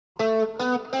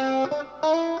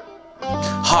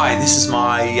Hi, this is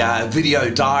my video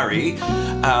diary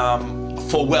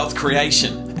for Wealth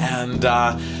Creation, and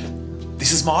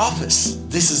this is my office.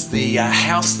 This is the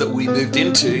house that we moved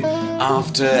into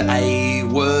after a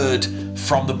word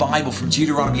from the Bible, from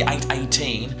Deuteronomy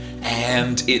 8:18,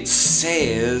 and it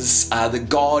says that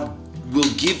God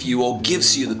will give you, or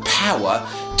gives you, the power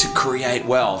to create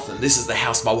wealth. And this is the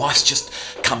house. My wife's just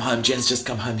come home. Jen's just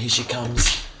come home. Here she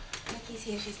comes. Nikki's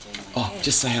here. She's doing my hair.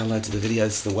 Just say hello to the video.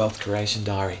 This is the Wealth Creation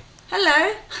Diary.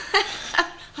 Hello.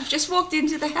 I've just walked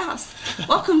into the house.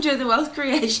 Welcome to the Wealth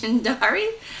Creation Diary.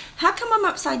 How come I'm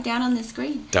upside down on the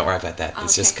screen? Don't worry about that. It's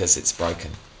okay. just because it's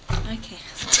broken. Okay.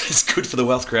 It's good for the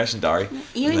Wealth Creation Diary.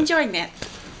 You enjoying that?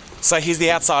 So here's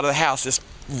the outside of the house. It's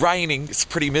raining. It's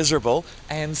pretty miserable.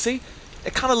 And see,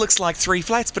 it kind of looks like 3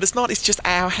 flats, but it's not. It's just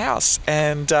our house,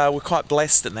 and we're quite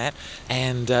blessed in that.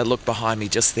 And look behind me,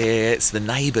 just there, it's the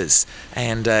neighbours,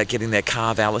 and getting their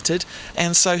car valeted.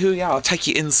 And so here we are. I'll take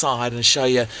you inside and show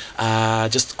you,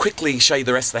 just quickly show you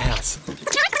the rest of the house.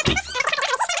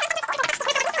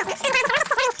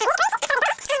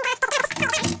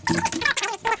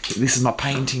 This is my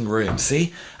painting room,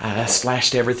 see?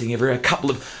 Splashed everything everywhere. A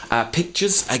couple of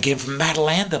pictures, again from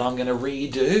Madeline, that I'm going to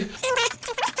redo.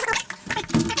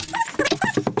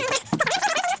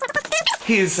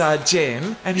 Here's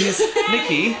Jen, and here's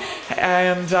Nikki.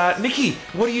 And Nikki,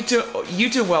 what are you doing? You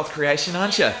do Wealth Creation,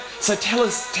 aren't you? So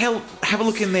have a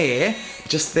look in there,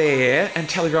 just there, and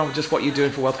tell everyone just what you're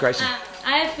doing for Wealth Creation.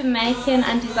 I've been making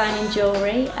and designing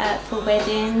jewellery for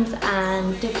weddings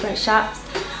and different shops,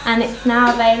 and it's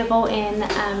now available in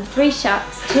 3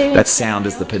 shops. That sound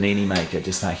is the panini maker,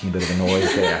 just making a bit of a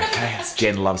noise there. Okay,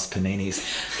 Jen loves paninis.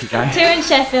 Keep going. 2 in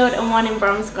Sheffield and 1 in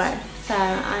Bromsgrove. So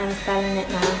I am selling it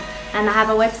now, and I have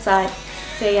a website,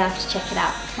 so you have to check it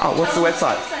out. Oh, what's the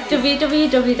website?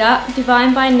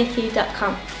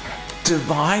 www.divinebynikki.com.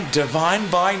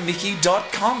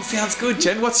 Divinebynikki.com. Sounds good,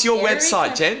 Jen. What's your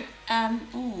website, Jen?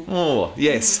 Oh,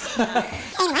 yes.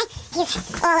 Anyway, this is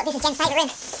Jen's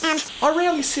favourite room. I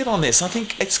rarely sit on this. I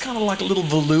think it's kind of like a little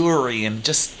velour-y, and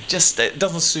just it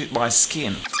doesn't suit my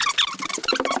skin.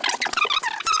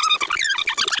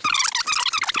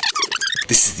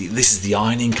 This is the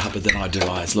ironing cupboard that I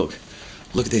devised. Look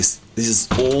at this. This is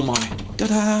all my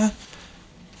ta-da.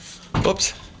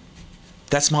 Oops.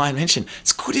 That's my invention.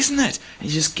 It's good, isn't it? You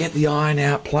just get the iron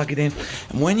out, plug it in,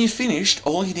 and when you're finished,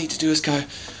 all you need to do is go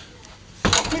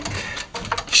quick,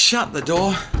 shut the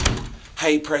door,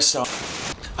 hey presto.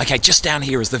 Okay, just down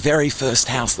here is the very first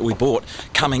house that we bought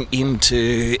coming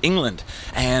into England,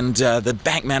 and the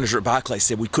bank manager at Barclays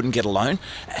said we couldn't get a loan,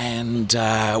 and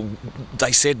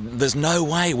they said there's no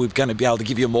way we're going to be able to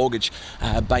give you a mortgage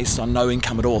based on no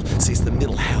income at all. See, it's the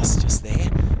middle house just there,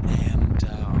 and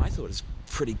I thought it was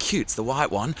pretty cute. It's the white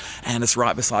one, and it's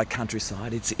right beside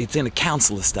countryside. It's in a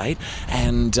council estate,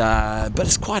 and but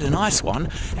it's quite a nice one.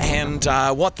 And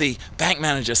what the bank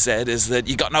manager said is that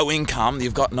you've got no income,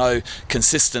 you've got no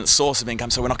consistent source of income,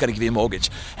 so we're not going to give you a mortgage.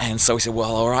 And so we said,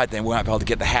 well, all right, then we won't be able to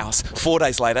get the house. 4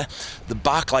 days later, the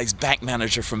Barclays bank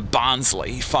manager from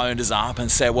Barnsley phoned us up and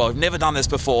said, well, we've never done this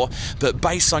before, but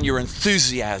based on your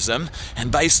enthusiasm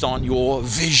and based on your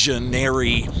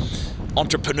visionary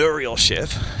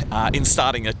entrepreneurship in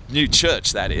starting a new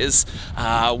church, that is,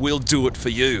 we'll do it for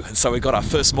you. And so we got our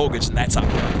first mortgage, and that's our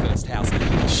first house.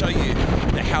 I'll show you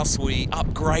the house we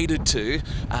upgraded to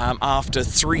after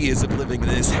 3 years of living in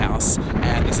this house,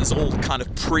 and this is all kind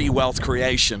of pre-wealth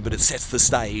creation, but it sets the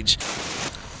stage.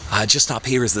 Just up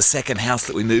here is the second house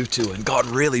that we moved to, and God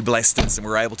really blessed us, and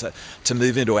we were able to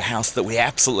move into a house that we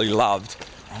absolutely loved.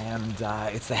 And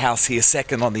it's the house here,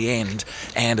 second on the end,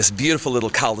 and it's a beautiful little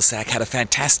cul-de-sac. Had a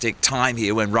fantastic time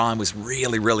here when Ryan was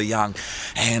really, really young,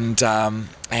 and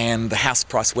the house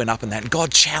price went up and that. And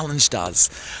God challenged us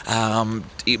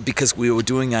because we were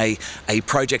doing a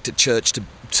project at church to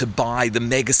buy the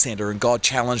mega centre, and God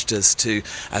challenged us to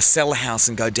sell the house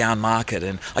and go down market.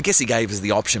 And I guess He gave us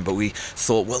the option, but we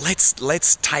thought, well,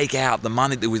 let's take out the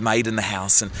money that we made in the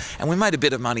house, and we made a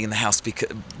bit of money in the house,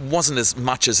 because it wasn't as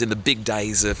much as in the big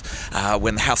days of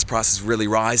when the house price is really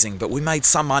rising, but we made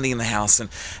some money in the house, and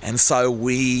so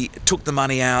we took the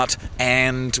money out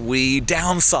and we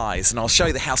downsized. And I'll show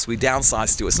you the house we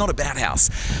downsized to. It's not a bad house,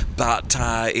 but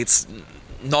it's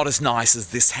not as nice as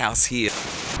this house here.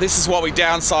 This is what we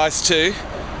downsized to,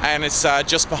 and it's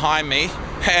just behind me.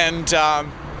 And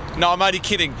no, I'm only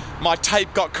kidding. My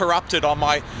tape got corrupted on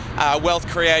my Wealth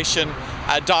Creation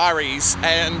Diaries,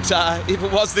 and if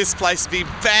it was this place, it'd be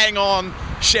bang on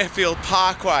Sheffield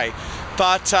Parkway.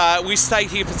 But we stayed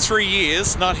here for 3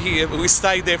 years, not here, but we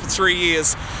stayed there for 3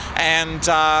 years, and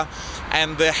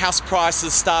and the house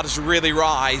prices started to really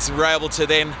rise. We were able to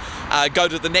then go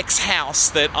to the next house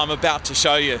that I'm about to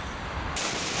show you.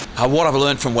 What I've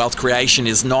learned from wealth creation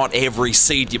is not every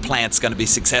seed you plant is going to be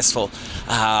successful.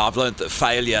 I've learned that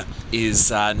failure is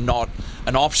not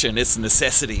an option, it's a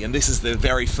necessity. And this is the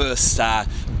very first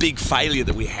big failure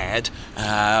that we had,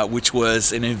 which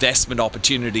was an investment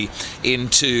opportunity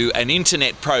into an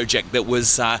internet project that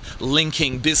was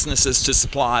linking businesses to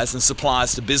suppliers and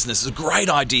suppliers to business. It was a great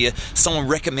idea. Someone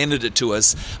recommended it to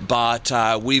us, but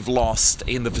we've lost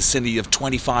in the vicinity of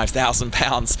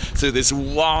 £25,000 through this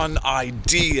one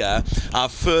idea, our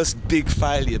first big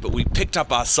failure. But we picked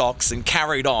up our socks and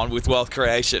carried on with wealth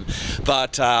creation.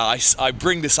 But I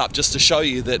bring this up just to show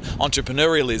you that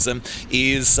entrepreneurialism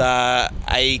is a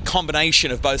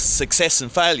combination of both success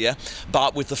and failure,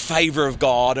 but with the favor of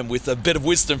God and with a bit of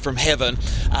wisdom from heaven,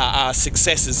 our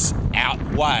successes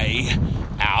outweigh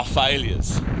our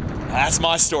failures. That's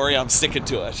my story, I'm sticking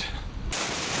to it.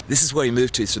 This is where we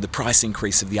moved to through the price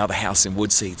increase of the other house in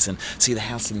Woodseats, and see the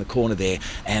house in the corner there,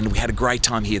 and we had a great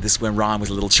time here. This is when Ryan was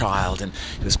a little child and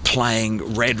he was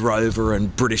playing Red Rover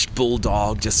and British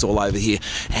Bulldog just all over here,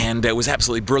 and it was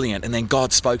absolutely brilliant. And then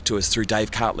God spoke to us through Dave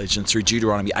Cartledge and through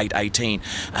Deuteronomy 8:18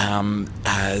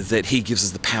 that he gives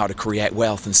us the power to create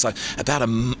wealth. And so about a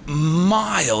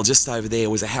mile just over there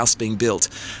was a house being built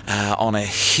on a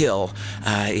hill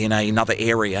in another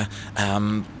area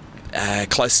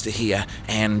close to here,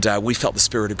 and we felt the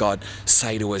Spirit of God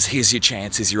say to us, here's your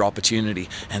chance, here's your opportunity.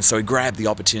 And so we grabbed the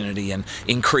opportunity and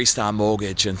increased our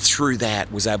mortgage, and through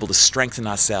that was able to strengthen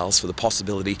ourselves for the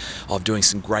possibility of doing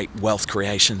some great wealth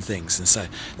creation things. And so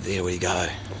there we go.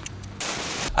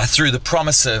 Through the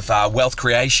promise of wealth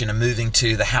creation and moving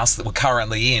to the house that we're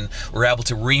currently in, we're able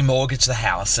to remortgage the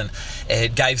house, and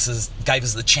it gave us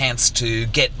the chance to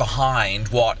get behind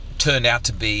what turned out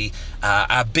to be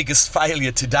our biggest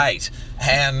failure to date,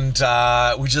 and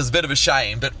which is a bit of a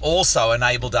shame, but also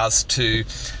enabled us to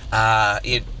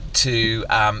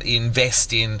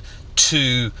invest in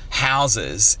 2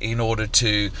 houses in order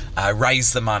to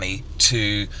raise the money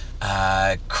to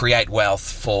create wealth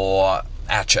for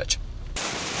our church.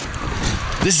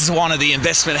 This is one of the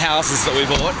investment houses that we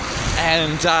bought,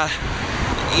 and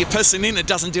your person in it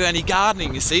doesn't do any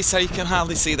gardening, you see, so you can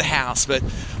hardly see the house. But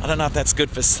I don't know if that's good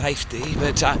for safety,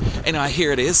 but anyway,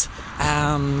 here it is,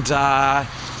 and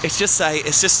it's just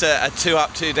a 2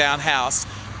 up, 2 down house,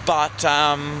 but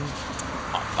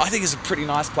I think it's a pretty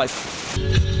nice place.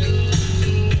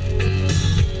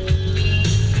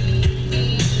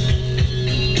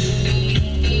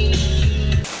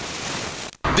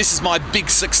 This is my big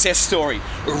success story,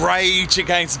 Rage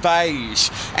Against Beige.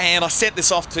 And I sent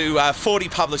this off to 40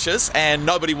 publishers and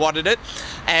nobody wanted it.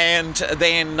 And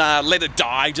then let it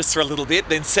die just for a little bit,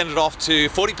 then sent it off to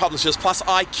 40 publishers plus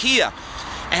IKEA.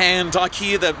 And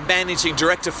IKEA, the managing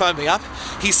director, phoned me up.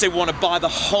 He said, we want to buy the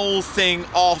whole thing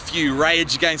off you,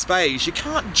 Rage Against Beige. You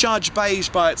can't judge beige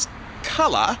by its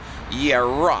colour. Yeah,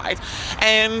 right.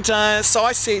 And so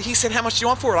he said, how much do you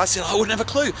want for it? I said, I wouldn't have a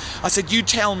clue. I said, you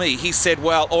tell me. He said,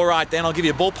 well, all right, then I'll give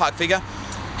you a ballpark figure.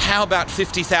 How about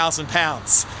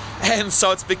 £50,000? And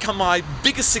so it's become my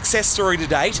biggest success story to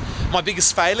date. My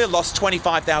biggest failure, lost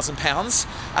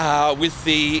 £25,000 with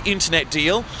the internet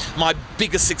deal. My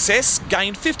biggest success,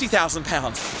 gained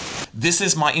 £50,000. This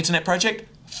is my internet project.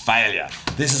 Failure.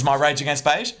 This is my Rage Against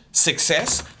Beige.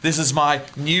 Success. This is my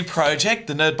new project,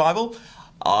 the Nerd Bible.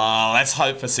 Let's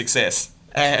hope for success.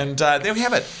 And there we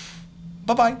have it.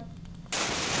 Bye-bye.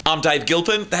 I'm Dave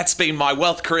Gilpin. That's been my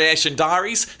Wealth Creation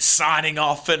Diaries, signing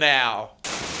off for now.